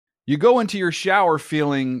You go into your shower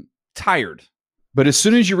feeling tired, but as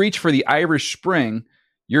soon as you reach for the Irish Spring,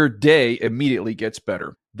 your day immediately gets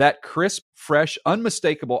better. That crisp, fresh,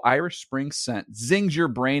 unmistakable Irish Spring scent zings your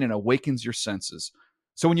brain and awakens your senses.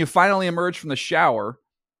 So when you finally emerge from the shower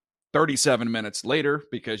 37 minutes later,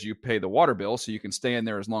 because you pay the water bill so you can stay in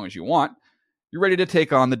there as long as you want, you're ready to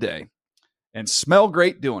take on the day and smell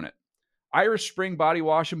great doing it. Irish Spring Body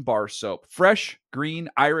Wash and Bar Soap. Fresh, green,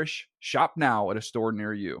 Irish. Shop now at a store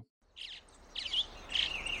near you.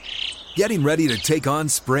 Getting ready to take on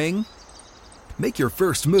spring? Make your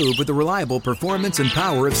first move with the reliable performance and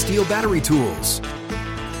power of Steel battery tools.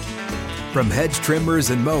 From hedge trimmers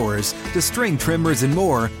and mowers to string trimmers and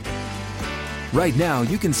more, right now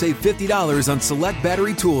you can save $50 on select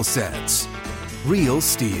battery tool sets. Real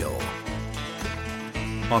Steel.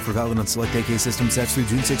 Offer valid on select AK system sets through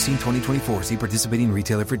June 16, 2024. See participating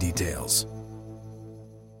retailer for details.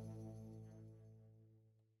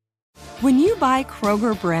 When you buy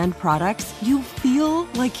Kroger brand products, you feel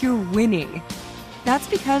like you're winning. That's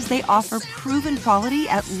because they offer proven quality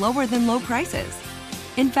at lower than low prices.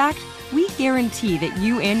 In fact, we guarantee that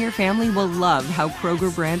you and your family will love how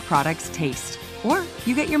Kroger brand products taste, or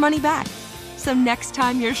you get your money back. So next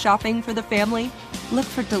time you're shopping for the family, look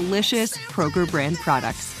for delicious Kroger brand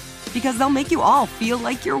products, because they'll make you all feel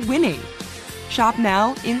like you're winning. Shop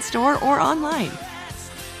now, in-store, or online.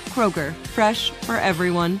 Kroger, fresh for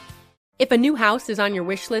everyone. If a new house is on your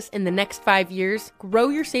wish list in the next 5 years, grow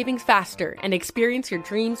your savings faster and experience your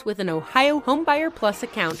dreams with an Ohio Homebuyer Plus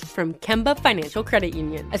account from Kemba Financial Credit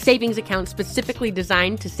Union. A savings account specifically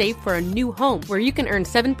designed to save for a new home, where you can earn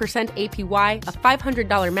 7% APY, a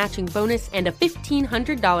 $500 matching bonus, and a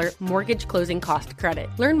 $1,500 mortgage closing cost credit.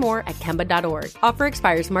 Learn more at Kemba.org. Offer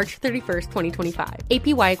expires March 31st, 2025.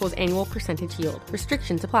 APY equals annual percentage yield.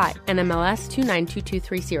 Restrictions apply. NMLS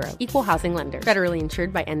 292230. Equal housing lender. Federally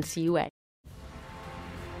insured by NCUA.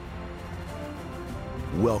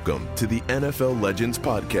 Welcome to the NFL Legends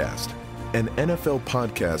Podcast, an NFL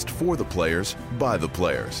podcast for the players, by the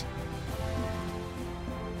players.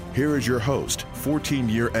 Here is your host,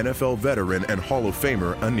 14-year NFL veteran and Hall of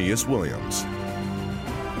Famer Aeneas Williams.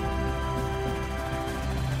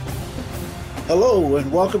 Hello,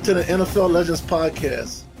 and welcome to the NFL Legends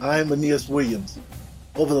Podcast. I am Aeneas Williams.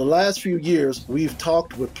 Over the last few years, we've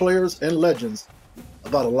talked with players and legends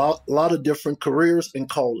about a lot of different careers and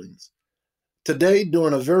callings. Today,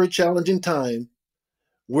 during a very challenging time,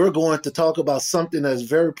 we're going to talk about something that's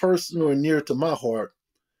very personal and near to my heart,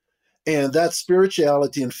 and that's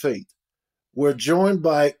spirituality and faith. We're joined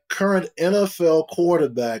by current NFL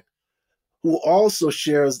quarterback who also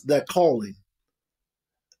shares that calling.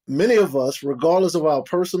 Many of us, regardless of our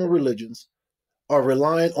personal religions, are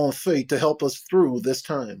relying on faith to help us through this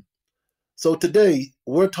time. So today,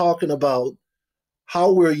 we're talking about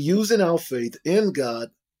how we're using our faith in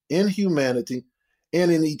God, in humanity,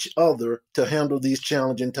 and in each other to handle these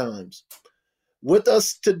challenging times. With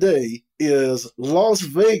us today is Las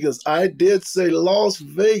Vegas. I did say Las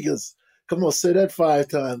Vegas. Come on, say that 5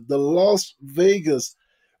 times. The Las Vegas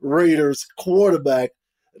Raiders quarterback,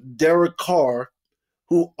 Derek Carr,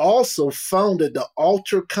 who also founded the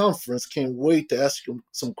Altar Conference. Can't wait to ask him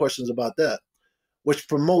some questions about that, which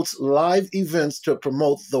promotes live events to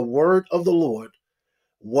promote the word of the Lord.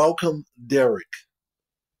 Welcome, Derek.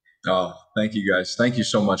 Oh, thank you guys. Thank you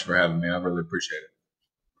so much for having me. I really appreciate it.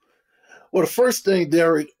 Well, the first thing,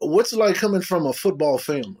 Derek, what's it like coming from a football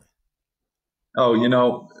family?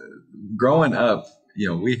 Oh, growing up,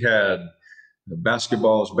 we had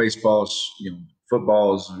basketballs, baseballs,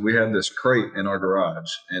 footballs, and we had this crate in our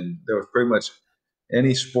garage, and there was pretty much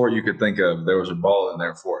any sport you could think of, there was a ball in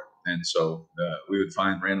there for it. And so we would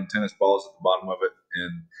find random tennis balls at the bottom of it,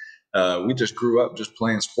 and we just grew up just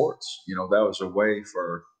playing sports. That was a way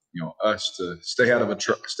for us to stay out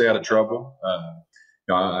of trouble.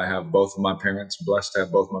 I have both of my parents. Blessed to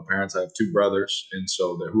have both of my parents. I have 2 brothers, and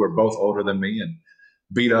so who are both older than me and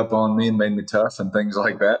beat up on me and made me tough and things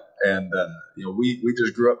like that. And we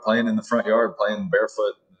just grew up playing in the front yard, playing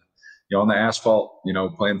barefoot, on the asphalt,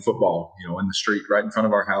 playing football, in the street right in front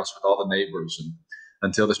of our house with all the neighbors, and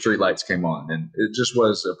until the street lights came on, and it just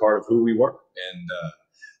was a part of who we were.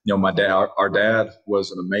 And my dad, our dad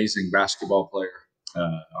was an amazing basketball player.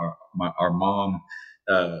 Our mom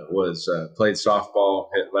played softball,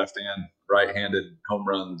 hit left-hand, right-handed home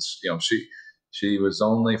runs. She was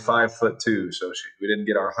only 5'2", so we didn't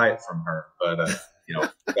get our height from her. But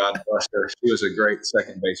God bless her, she was a great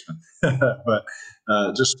second baseman. But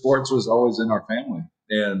just sports was always in our family,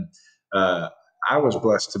 and I was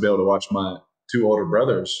blessed to be able to watch my 2 older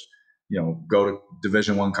brothers, go to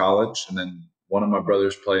Division I college, and then one of my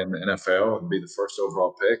brothers play in the NFL and be the first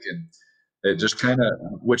overall pick. And it just kind of,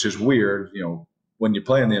 which is weird, when you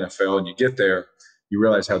play in the NFL and you get there, you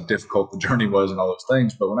realize how difficult the journey was and all those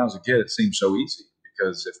things. But when I was a kid, it seemed so easy,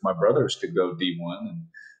 because if my brothers could go D1 and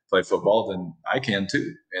play football, then I can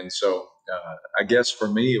too. And so I guess for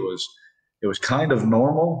me, it was kind of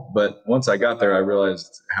normal. But once I got there, I realized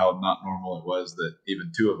how not normal it was that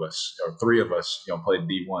even two of us or three of us, played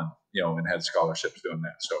D1, and had scholarships doing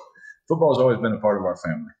that. So football has always been a part of our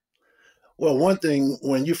family. Well, one thing,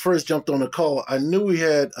 when you first jumped on the call, I knew we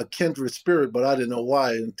had a kindred spirit, but I didn't know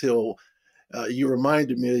why until you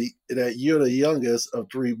reminded me that you're the youngest of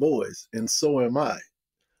three boys, and so am I,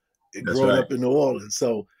 growing up in New Orleans.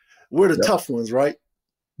 So we're the tough ones, right?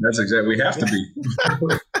 That's exactly. We have to be.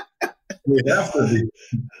 We have to be.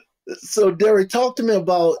 So, Derek, talk to me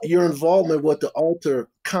about your involvement with the Altar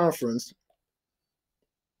Conference.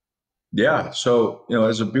 Yeah. So,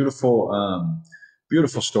 it's a beautiful,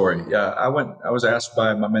 beautiful story. Yeah. I was asked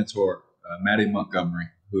by my mentor, Maddie Montgomery,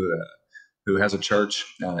 who has a church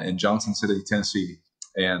in Johnson City, Tennessee.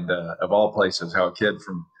 And of all places, how a kid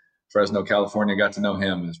from Fresno, California got to know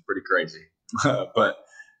him is pretty crazy. But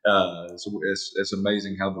it's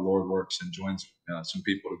amazing how the Lord works and joins some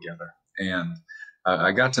people together. And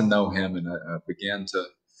I got to know him, and I began to,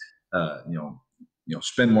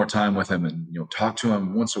 spend more time with him, and talk to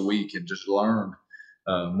him once a week, and just learn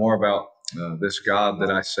more about this God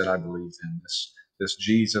that I said I believed in, this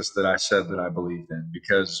Jesus that I said that I believed in.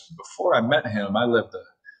 Because before I met him, I lived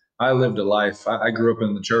a life. I grew up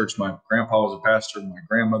in the church. My grandpa was a pastor. My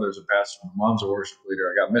grandmother's a pastor. My mom's a worship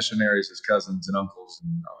leader. I got missionaries as cousins and uncles,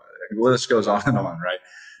 and the list goes on and on, right?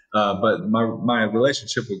 But my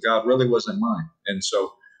relationship with God really wasn't mine. And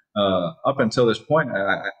so up until this point,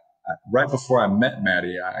 I right before I met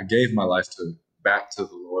Maddie, I gave my life back to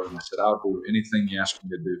the Lord, and I said, I'll do anything you ask me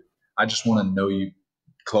to do. I just want to know you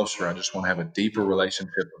closer. I just want to have a deeper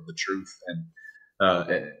relationship of the truth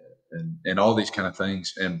and all these kind of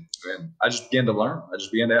things. And I just began to learn. I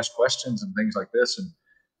just began to ask questions and things like this. And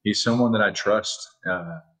he's someone that I trust.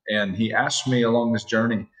 And he asked me along this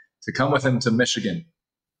journey to come with him to Michigan.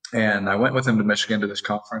 And I went with him to Michigan to this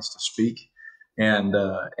conference to speak. And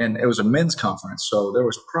it was a men's conference. So there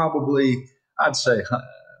was probably, I'd say, a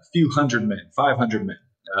few hundred men, 500 men.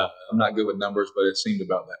 I'm not good with numbers, but it seemed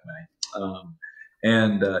about that many.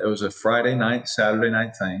 It was a Friday night, Saturday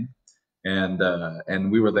night thing.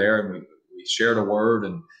 And we were there, and we shared a word,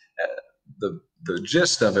 and the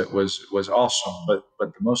gist of it was awesome. But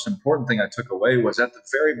the most important thing I took away was at the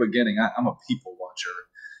very beginning, I'm a people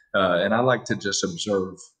watcher, and I like to just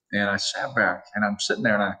observe. And I sat back, and I'm sitting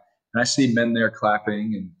there, and I see men there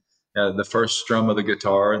clapping, and the first strum of the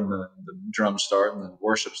guitar and the drum start and the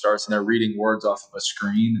worship starts, and they're reading words off of a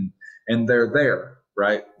screen, and they're there.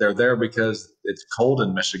 Right. They're there because it's cold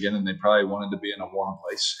in Michigan, and they probably wanted to be in a warm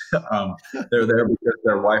place. They're there because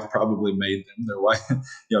their wife probably made them. Their wife,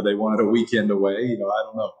 they wanted a weekend away. I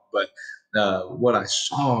don't know. But what I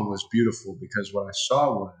saw was beautiful, because what I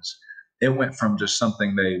saw was it went from just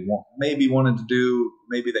something they maybe wanted to do,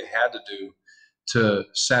 maybe they had to do, to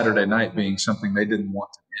Saturday night being something they didn't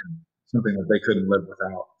want to end, something that they couldn't live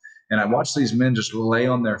without. And I watched these men just lay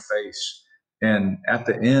on their face. And at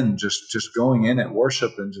the end, just going in at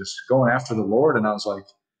worship and just going after the Lord. And I was like,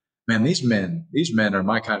 man, these men are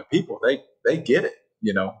my kind of people. They get it.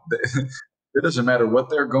 It doesn't matter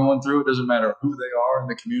what they're going through. It doesn't matter who they are in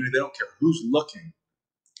the community. They don't care who's looking.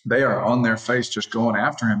 They are on their face, just going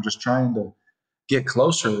after him, just trying to get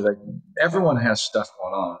closer. Like, everyone has stuff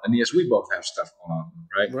going on. And yes, we both have stuff going on,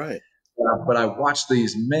 right? Right. But I watched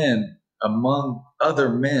these men, among other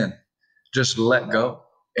men, just let go.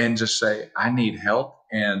 And just say, I need help,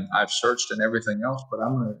 and I've searched and everything else, but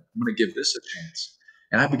I'm gonna give this a chance.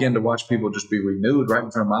 And I began to watch people just be renewed right in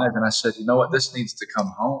front of my eyes. And I said, you know what, this needs to come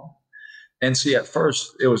home. And see, at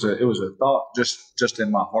first it was a thought just in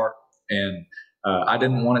my heart, and I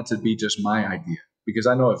didn't want it to be just my idea, because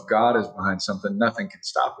I know if God is behind something, nothing can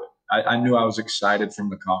stop it. I knew I was excited from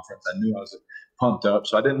the conference. I knew I was pumped up,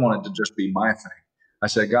 so I didn't want it to just be my thing. I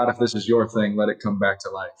said, God, if this is your thing, let it come back to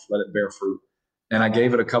life. Let it bear fruit. And I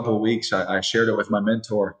gave it a couple of weeks. I shared it with my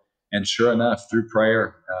mentor, and sure enough, through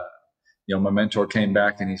prayer, my mentor came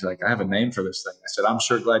back, and he's like, I have a name for this thing. I said, I'm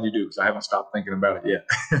sure glad you do, because I haven't stopped thinking about it yet.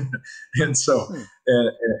 And so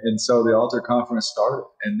the Altar Conference started,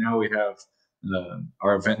 and now we have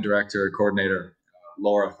our event director, coordinator,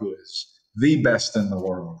 Laura, who is the best in the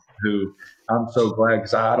world, who I'm so glad,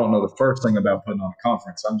 because I don't know the first thing about putting on a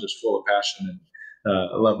conference. I'm just full of passion,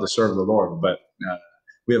 and I love to serve the Lord. But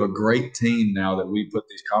we have a great team now that we put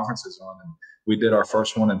these conferences on. And we did our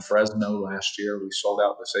first one in Fresno last year. We sold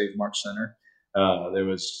out the Save March Center. There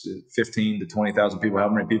was 15 to 20,000 people,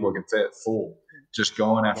 however many people could fit full, just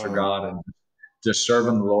going after God and just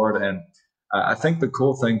serving the Lord. And I think the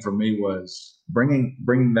cool thing for me was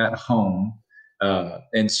bringing that home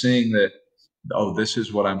and seeing that, oh, this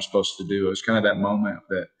is what I'm supposed to do. It was kind of that moment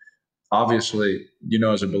that obviously,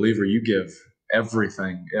 as a believer, you give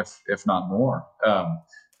everything, if not more,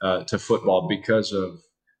 to football because of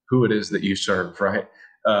who it is that you serve, right?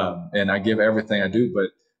 And I give everything I do, but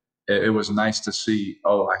it was nice to see,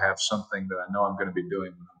 oh, I have something that I know I'm going to be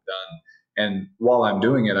doing when I'm done. And while I'm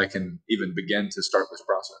doing it, I can even begin to start this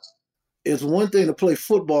process. It's one thing to play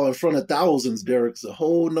football in front of thousands, Derek. It's a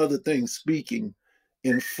whole nother thing speaking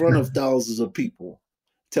in front of thousands of people.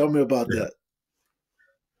 Tell me about that.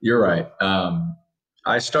 You're right.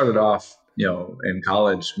 I started off, in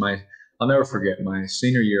college. I'll never forget my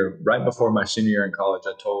senior year. Right before my senior year in college,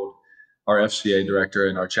 I told our FCA director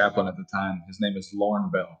and our chaplain at the time, his name is Lauren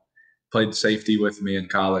Bell, played safety with me in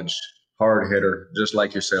college, hard hitter, just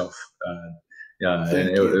like yourself. And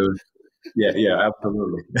it was, yeah,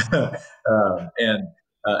 absolutely. And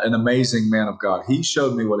an amazing man of God. He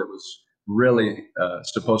showed me what it was really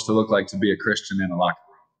supposed to look like to be a Christian in a locker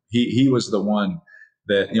room. He was the one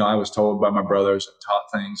that, I was told by my brothers and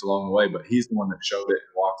taught things along the way, but he's the one that showed it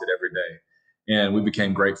and walked it every day. And we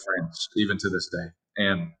became great friends, even to this day.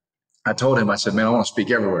 And I told him, I said, man, I want to speak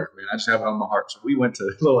everywhere. Man, I just have it on my heart. So we went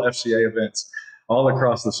to little FCA events all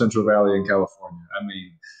across the Central Valley in California. I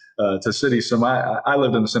mean, to cities. So I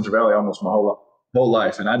lived in the Central Valley almost my whole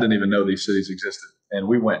life, and I didn't even know these cities existed. And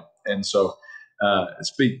we went. And so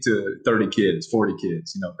speak to 30 kids, 40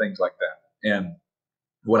 kids, things like that. And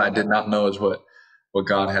what I did not know is what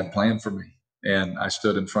God had planned for me. And I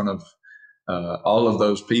stood in front of all of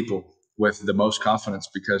those people with the most confidence,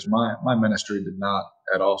 because my ministry did not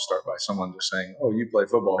at all start by someone just saying, oh, you play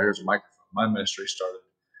football, here's a microphone. My ministry started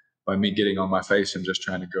by me getting on my face and just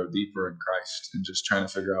trying to go deeper in Christ and just trying to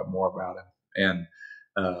figure out more about him. And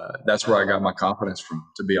that's where I got my confidence from,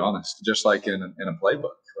 to be honest. Just like in a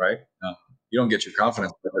playbook, right? You don't get your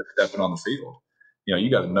confidence by stepping on the field.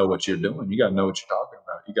 You got to know what you're doing. You got to know what you're talking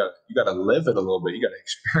about. You got to live it a little bit. You got to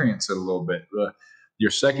experience it a little bit.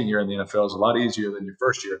 Your second year in the NFL is a lot easier than your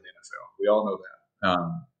first year in the NFL. We all know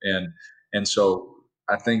that. And so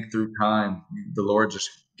I think through time, the Lord just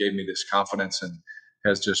gave me this confidence and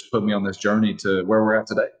has just put me on this journey to where we're at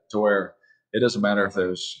today, to where it doesn't matter if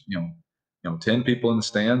there's 10 people in the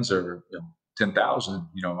stands or 10,000.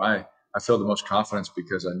 I feel the most confidence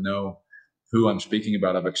because I know who I'm speaking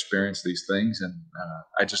about. I've experienced these things, and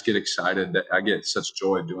I just get excited. That I get such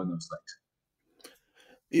joy doing those things.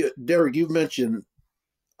 Yeah, Derek, you've mentioned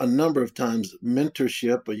a number of times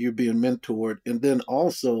mentorship, or you being mentored, and then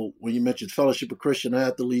also when you mentioned Fellowship of Christian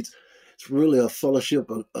Athletes, it's really a fellowship,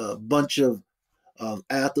 a bunch of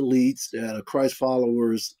athletes that are Christ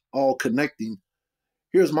followers, all connecting.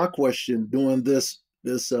 Here's my question: during this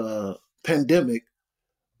pandemic,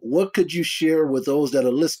 what could you share with those that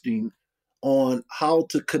are listening on how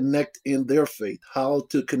to connect in their faith, how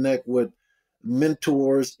to connect with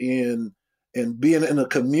mentors and being in a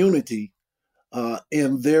community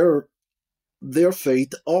in their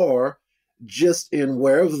faith, or just in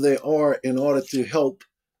wherever they are, in order to help,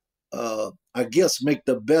 I guess, make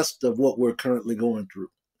the best of what we're currently going through?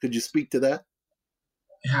 Could you speak to that?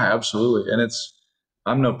 Yeah, absolutely. And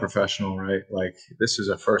I'm no professional, right? Like, this is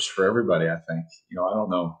a first for everybody, I think. I don't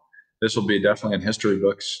know. This will be definitely in history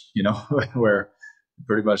books, where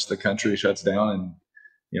pretty much the country shuts down,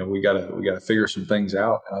 and we gotta figure some things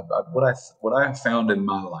out. And what I have found in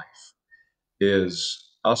my life is,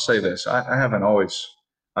 I'll say this: I've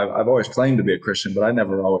always claimed to be a Christian, but I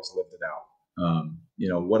never always lived it out.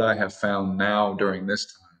 What I have found now during this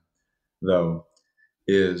time, though,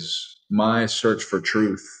 is my search for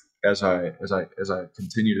truth as I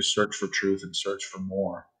continue to search for truth and search for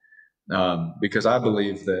more, because I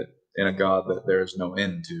believe that in a God that there is no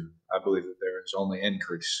end to. I believe that there is only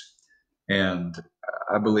increase. And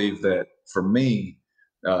I believe that for me,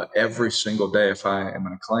 every single day, if I am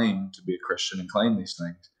going to claim to be a Christian and claim these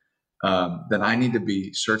things, then I need to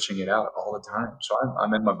be searching it out all the time. So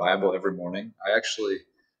I'm in my Bible every morning. I actually,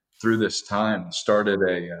 through this time, started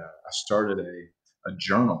a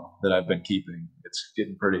journal that I've been keeping. It's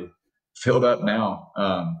getting pretty filled up now,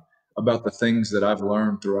 about the things that I've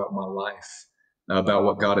learned throughout my life, about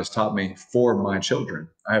what God has taught me for my children.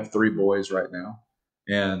 I have 3 boys right now,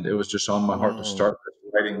 and it was just on my heart to start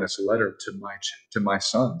writing this letter to my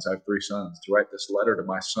sons. I have 3 sons, to write this letter to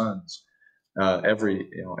my sons every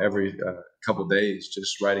couple of days,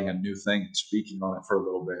 just writing a new thing and speaking on it for a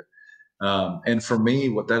little bit. And for me,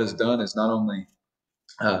 what that has done is not only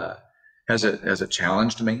has it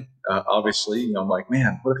challenged me? Obviously, I'm like,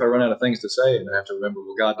 man, what if I run out of things to say? And I have to remember,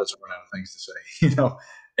 well, God doesn't run out of things to say,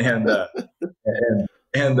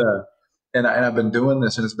 and and I've been doing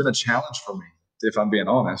this, and it's been a challenge for me, if I'm being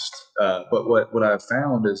honest. But what I've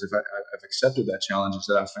found is, if I've accepted that challenge, is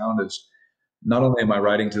that I've found is not only am I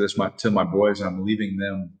writing to my boys, and I'm leaving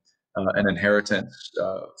them an inheritance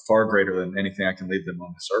far greater than anything I can leave them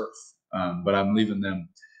on this earth, but I'm leaving them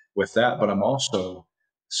with that. But I'm also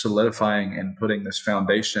solidifying and putting this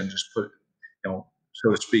foundation, so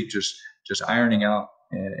to speak, just ironing out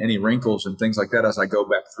any wrinkles and things like that as I go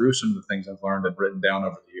back through some of the things I've learned and written down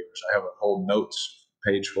over the years. I have a whole notes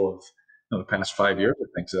page full of the past 5 years of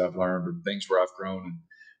things that I've learned and things where I've grown. And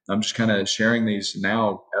I'm just kind of sharing these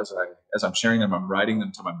now as I'm sharing them. I'm writing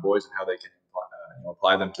them to my boys and how they can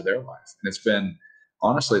apply them to their life. And it's been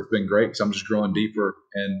great, because I'm just growing deeper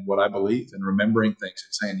in what I believe and remembering things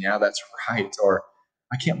and saying, yeah, that's right. Or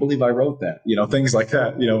I can't believe I wrote that, things like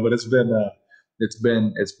that, but it's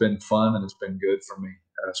been fun, and it's been good for me,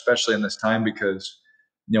 especially in this time, because,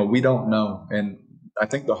 we don't know. And I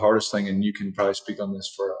think the hardest thing, and you can probably speak on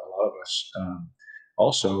this for a lot of us,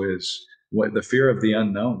 also, is what the fear of the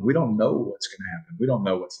unknown. We don't know what's going to happen. We don't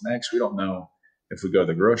know what's next. We don't know if we go to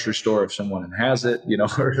the grocery store, if someone has it,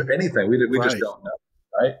 or anything. We just don't know.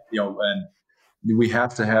 Right. And we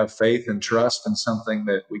have to have faith and trust in something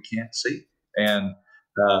that we can't see. And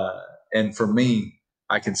for me,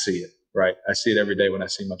 I can see it. Right. I see it every day when I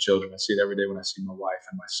see my children. I see it every day when I see my wife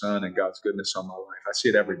and my son and God's goodness on my life. I see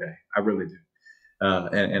it every day. I really do.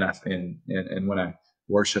 And when I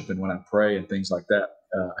worship and when I pray and things like that,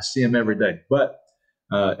 I see him every day. But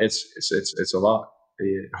it's a lot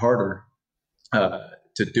harder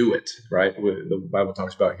to do it. Right. The Bible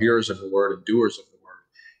talks about hearers of the word and doers of the word.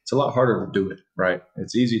 It's a lot harder to do it. Right.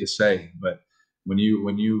 It's easy to say, but when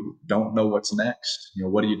you don't know what's next,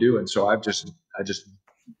 what do you do? And so I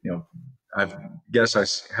guess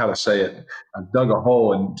how to say it. I've dug a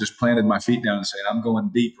hole and just planted my feet down and saying, I'm going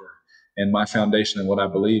deeper in my foundation and what I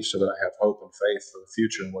believe, so that I have hope and faith for the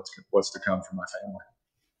future and what's to come for my family.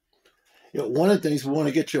 One of the things, we want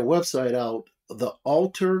to get your website out,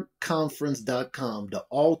 thealtarconference.com,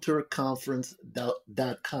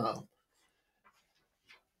 thealtarconference.com.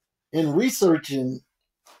 In researching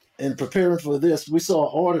and preparing for this, we saw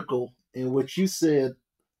an article in which you said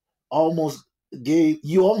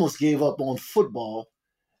you almost gave up on football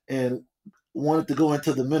and wanted to go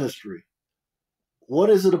into the ministry. What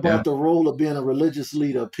is it about the role of being a religious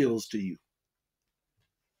leader appeals to you?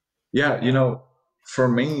 Yeah, for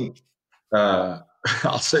me, I'll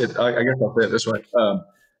say it. I guess I'll say it this way: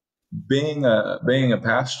 being a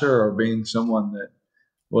pastor, or being someone that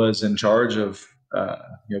was in charge of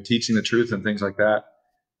teaching the truth and things like that,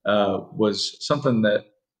 was something that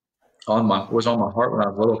was on my heart when I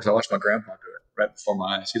was little, because I watched my grandpa do it right before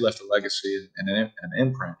my eyes. He left a legacy and an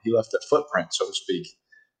imprint. He left a footprint, so to speak,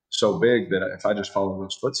 so big that if I just follow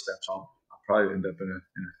those footsteps, I'll probably end up in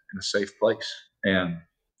a safe place. And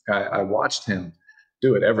I watched him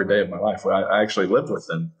do it every day of my life. I actually lived with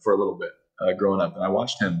him for a little bit growing up, and I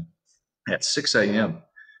watched him at 6 a.m.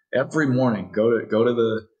 every morning go to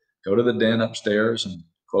the den upstairs and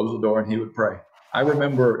close the door, and he would pray. I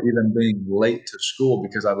remember even being late to school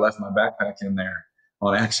because I left my backpack in there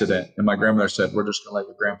on accident, and my grandmother said, "We're just going to let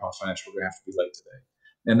your grandpa finish. We're going to have to be late today."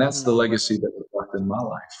 And that's the legacy that was left in my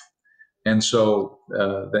life. And so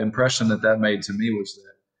the impression that made to me was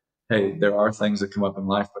that, hey, there are things that come up in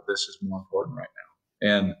life, but this is more important right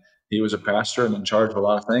now. And he was a pastor and in charge of a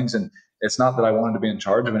lot of things. And it's not that I wanted to be in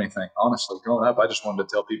charge of anything. Honestly, growing up, I just wanted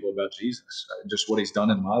to tell people about Jesus, just what he's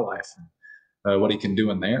done in my life and what he can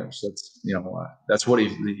do in theirs. That's what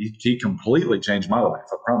he completely changed my life.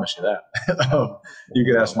 I promise you that. You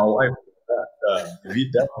could ask my wife about that.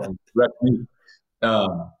 He definitely wrecked me.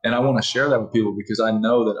 And I want to share that with people, because I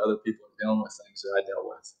know that other people are dealing with things that I dealt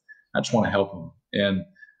with. I just want to help them. And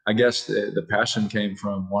I guess the passion came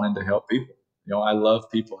from wanting to help people. I love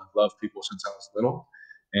people. I've loved people since I was little.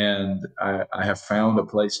 And I have found a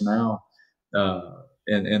place now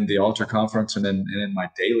in the Altar Conference and in my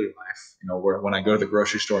daily life, where when I go to the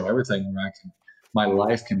grocery store and everything, where my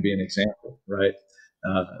life can be an example, right?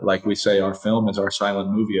 Like we say, our film is our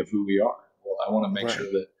silent movie of who we are. Well, I want to make sure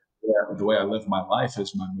that the way I live my life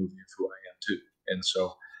is my movie of who I am too. And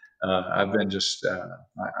so I've just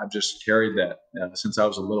carried that since I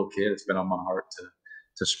was a little kid. It's been on my heart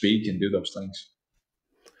to speak and do those things.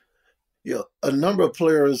 Yeah, a number of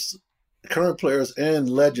players, current players and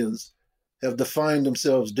legends, have defined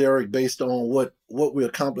themselves, Derek, based on what we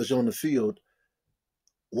accomplish on the field.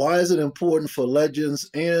 Why is it important for legends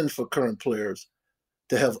and for current players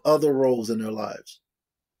to have other roles in their lives?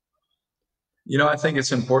 I think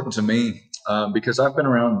it's important to me because I've been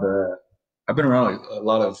around a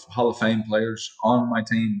lot of Hall of Fame players on my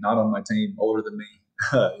team, not on my team, older than me,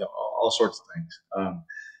 all sorts of things.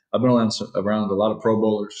 I've been around a lot of Pro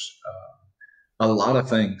Bowlers, a lot of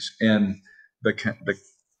things, and the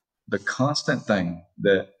constant thing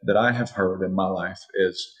that I have heard in my life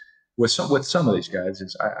is with some of these guys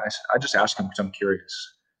is I just ask them because I'm curious.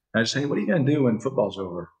 And I just say, "What are you going to do when football's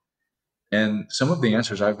over?" And some of the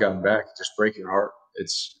answers I've gotten back just break your heart.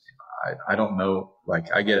 It's I don't know. Like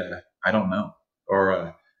I don't know,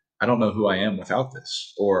 or I don't know who I am without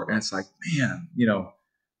this. And it's like, man,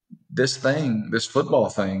 this football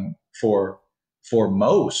thing for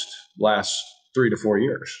most lasts 3 to 4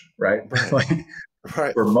 years, right?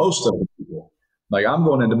 Right. For most of the people, like I'm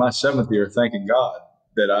going into my 7th year, thanking God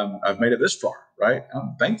that I've made it this far, right?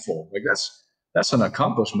 I'm thankful. Like that's an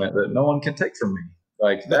accomplishment that no one can take from me.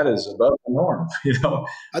 Like that is above the norm,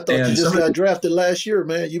 I thought you just got drafted last year,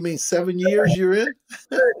 man. You mean 7 years you're in?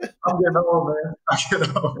 I'm getting old, man. I'm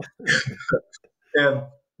getting old. And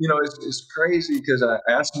it's crazy because I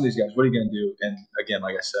asked them these guys, "What are you going to do?" And again,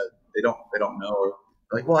 like I said, they don't know. Or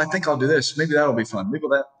like, well, I think I'll do this. Maybe that'll be fun. Maybe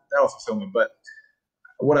that'll fulfill me. But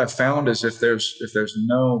what I've found is if there's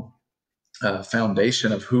no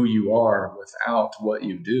foundation of who you are without what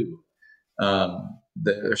you do,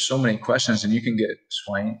 there's so many questions, and you can get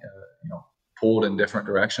pulled in different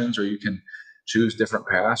directions, or you can choose different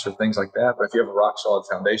paths or things like that. But if you have a rock solid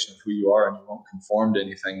foundation of who you are and you won't conform to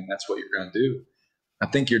anything, and that's what you're going to do, I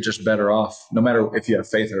think you're just better off, no matter if you have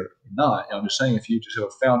faith or not. I'm just saying, if you just have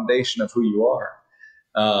a foundation of who you are,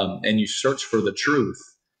 and you search for the truth,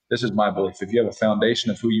 this is my belief. If you have a foundation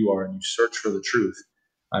of who you are and you search for the truth,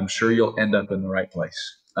 I'm sure you'll end up in the right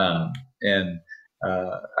place. I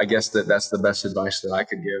guess that's the best advice that I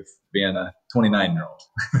could give being a 29-year-old.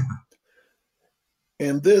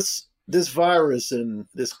 And this virus and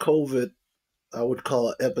this COVID, I would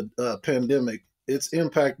call it pandemic, it's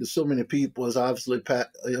impacted so many people. It's obviously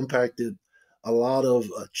impacted a lot of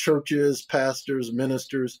churches, pastors,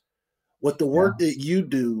 ministers. With the work that you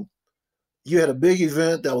do, you had a big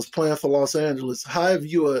event that was planned for Los Angeles. How have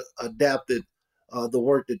you adapted the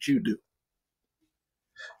work that you do?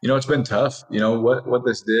 It's been tough. What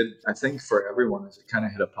this did, I think, for everyone is it kind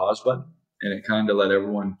of hit a pause button, and it kind of let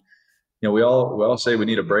everyone, we all say we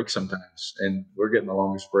need a break sometimes, and we're getting the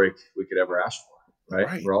longest break we could ever ask for,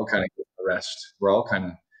 right? We're all kind of getting a rest. We're all kind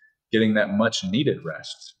of getting that much needed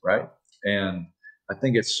rest, right? And I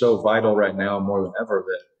think it's so vital right now more than ever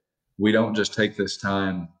that we don't just take this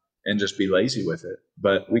time and just be lazy with it,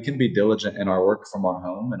 but we can be diligent in our work from our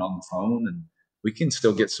home and on the phone, and we can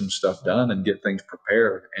still get some stuff done and get things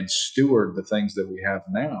prepared and steward the things that we have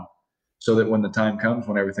now, so that when the time comes,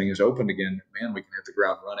 when everything is opened again, man, we can hit the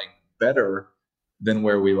ground running better than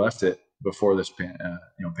where we left it before this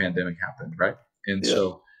pandemic happened, right? And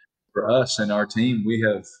so for us and our team, we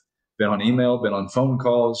have been on email, been on phone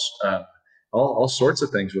calls, all sorts of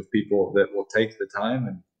things with people that will take the time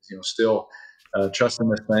and still trust in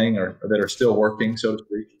this thing, or that are still working, so to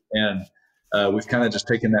speak. And we've kind of just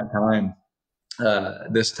taken that time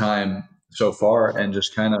this time so far and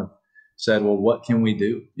just kind of said, well, what can we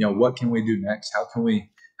do? What can we do next? How can we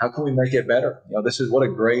make it better? This is what a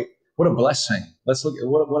blessing. Let's look at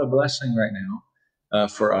what a blessing right now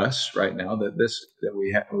for us right now that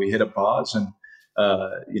we hit a pause and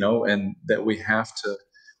and that we have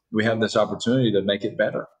this opportunity to make it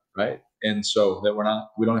better, right? And so that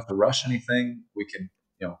we don't have to rush anything. We can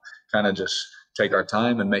kind of just take our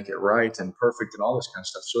time and make it right and perfect and all this kind of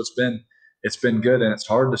stuff. So it's been good, and it's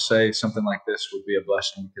hard to say something like this would be a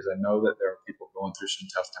blessing because I know that there are people going through some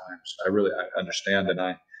tough times. I understand, and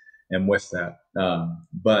I am with that.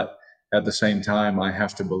 But at the same time, I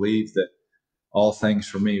have to believe that all things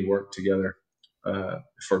for me work together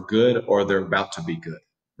for good, or they're about to be good,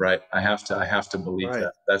 right? I have to believe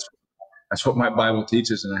that. That's what my Bible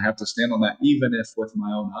teaches, and I have to stand on that, even if with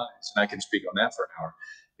my own eyes, and I can speak on that for an hour.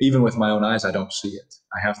 Even with my own eyes, I don't see it.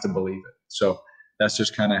 I have to believe it. So that's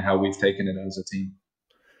just kind of how we've taken it as a team.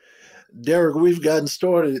 Derek, we've gotten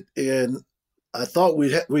started, and I thought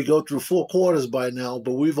we'd go through 4 quarters by now,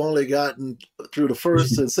 but we've only gotten through the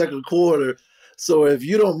first and second quarter. So if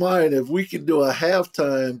you don't mind, if we can do a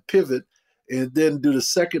halftime pivot and then do the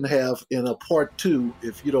second half in a part 2,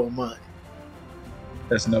 if you don't mind.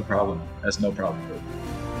 That's no problem.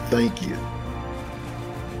 Thank you.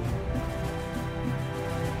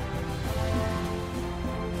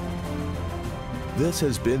 This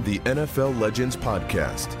has been the NFL Legends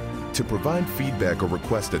Podcast. To provide feedback or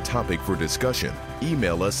request a topic for discussion,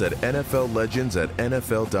 email us at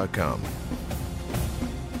nfllegends@nfl.com.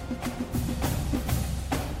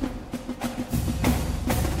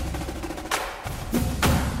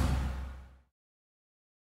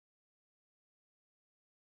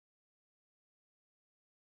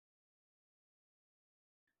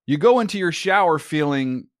 You go into your shower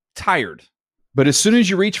feeling tired, but as soon as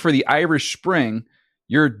you reach for the Irish Spring,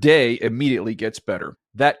 your day immediately gets better.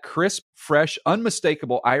 That crisp, fresh,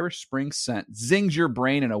 unmistakable Irish Spring scent zings your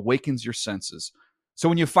brain and awakens your senses. So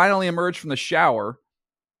when you finally emerge from the shower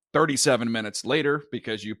 37 minutes later,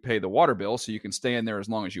 because you pay the water bill so you can stay in there as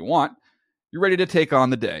long as you want, you're ready to take on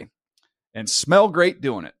the day and smell great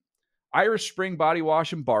doing it. Irish Spring Body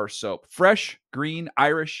Wash and Bar Soap. Fresh, green,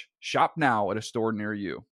 Irish. Shop now at a store near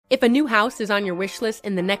you. If a new house is on your wish list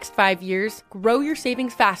in the next 5 years, grow your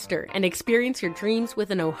savings faster and experience your dreams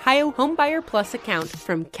with an Ohio Homebuyer Plus account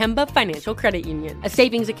from Kemba Financial Credit Union. A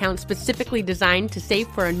savings account specifically designed to save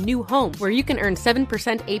for a new home, where you can earn 7%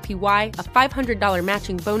 APY, a $500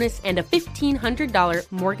 matching bonus, and a $1,500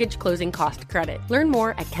 mortgage closing cost credit. Learn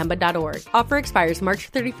more at Kemba.org. Offer expires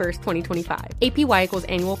March 31st, 2025. APY equals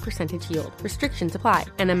annual percentage yield. Restrictions apply.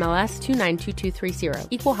 NMLS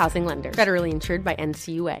 292230. Equal housing lender. Federally insured by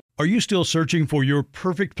NCUA. Are you still searching for your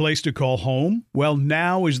perfect place to call home? Well,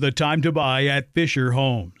 now is the time to buy at Fisher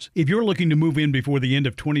Homes. If you're looking to move in before the end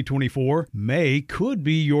of 2024, May could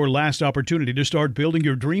be your last opportunity to start building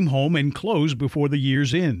your dream home and close before the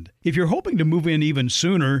year's end. If you're hoping to move in even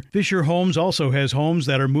sooner, Fisher Homes also has homes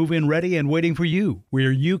that are move-in ready and waiting for you,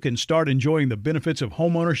 where you can start enjoying the benefits of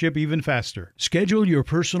homeownership even faster. Schedule your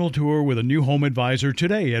personal tour with a new home advisor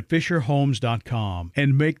today at FisherHomes.com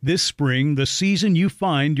and make this spring the season you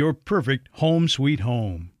find your perfect home sweet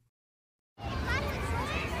home.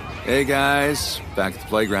 Hey guys, back at the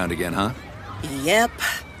playground again, huh? Yep.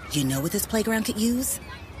 You know what this playground could use?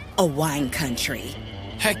 A wine country.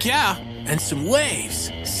 Heck yeah, and some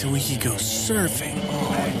waves so we could go surfing.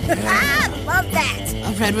 Oh, yeah. Love that.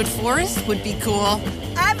 A redwood forest would be cool.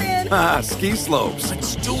 I'm in. Ski slopes.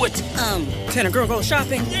 Let's do it. Can a girl go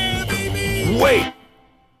shopping? Yeah, baby. Wait.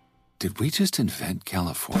 Did we just invent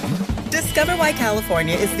California? Discover why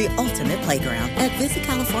California is the ultimate playground at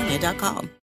visitcalifornia.com.